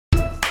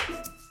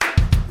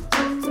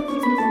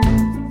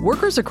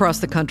Workers across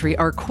the country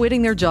are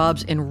quitting their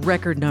jobs in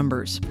record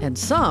numbers, and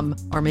some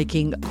are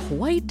making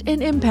quite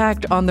an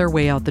impact on their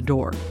way out the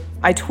door.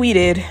 I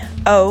tweeted,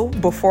 "Oh,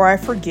 before I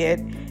forget,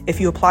 if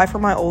you apply for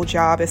my old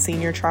job as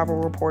senior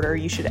travel reporter,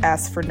 you should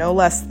ask for no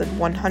less than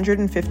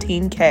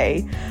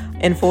 $115K.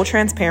 In full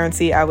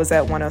transparency, I was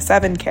at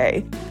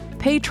 $107K.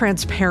 Pay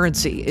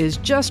transparency is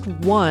just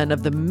one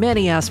of the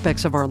many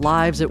aspects of our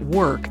lives at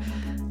work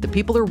that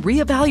people are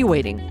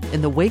reevaluating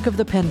in the wake of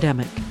the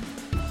pandemic.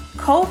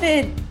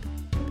 COVID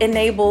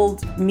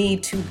enabled me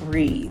to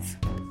breathe.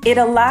 It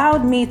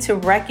allowed me to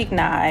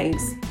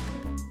recognize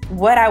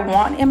what I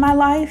want in my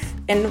life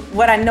and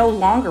what I no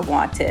longer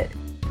wanted.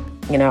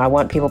 You know, I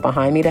want people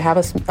behind me to have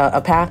a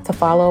path to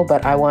follow,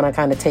 but I want to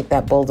kind of take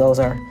that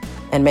bulldozer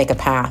and make a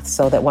path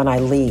so that when I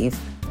leave,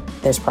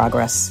 there's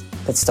progress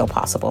that's still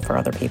possible for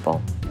other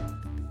people.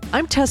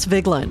 I'm Tess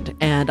Vigeland,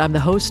 and I'm the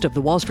host of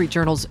the Wall Street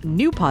Journal's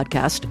new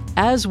podcast,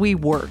 As We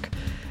Work,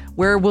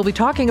 where we'll be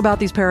talking about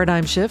these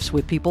paradigm shifts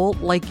with people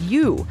like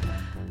you.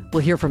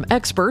 We'll hear from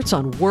experts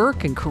on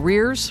work and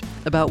careers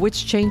about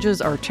which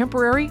changes are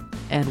temporary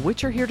and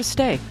which are here to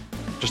stay.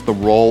 Just the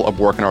role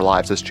of work in our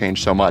lives has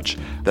changed so much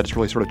that it's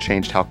really sort of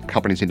changed how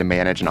companies need to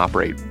manage and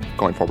operate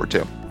going forward,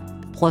 too.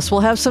 Plus,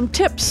 we'll have some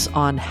tips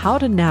on how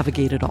to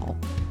navigate it all.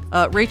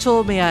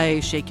 Rachel, may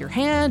I shake your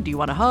hand? Do you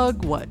want a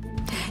hug? What?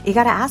 You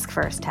got to ask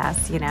first,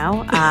 Tess, you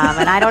know?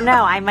 And I don't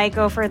know. I might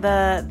go for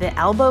the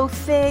elbow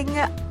thing.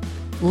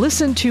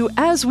 Listen to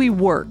As We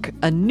Work,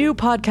 a new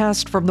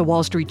podcast from the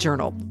Wall Street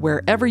Journal,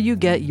 wherever you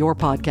get your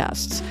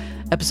podcasts.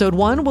 Episode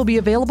 1 will be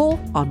available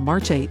on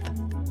March 8th.